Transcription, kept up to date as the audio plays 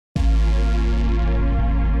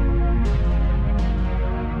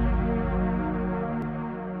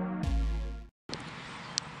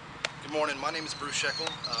morning. My name is Bruce Shekel.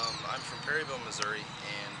 I'm from Perryville, Missouri,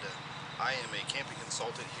 and I am a camping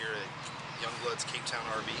consultant here at YOUNGBLOOD'S Capetown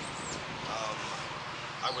RV.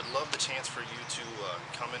 I would love the chance for you to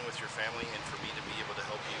come in with your family and for me to be able to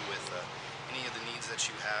help you with any of the needs that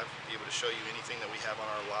you have, be able to show you anything that we have on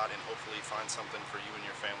our lot, and hopefully find something for you and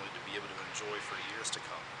your family to be able to enjoy for years to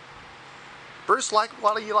come. Bruce, what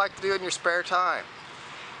do you like to do in your spare time?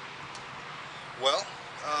 Well,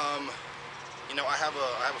 you know, I have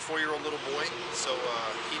a 4-year-old little boy, so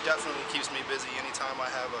he definitely keeps me busy. Anytime I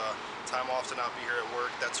have time off to not be here at work,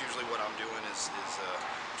 that's usually what I'm doing is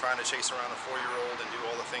trying to chase around a 4-year-old and do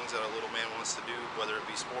all the things that a little man wants to do, whether it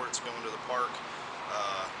be sports, going to the park,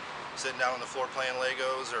 sitting down on the floor playing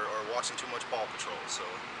Legos, or watching too much Paw Patrol. So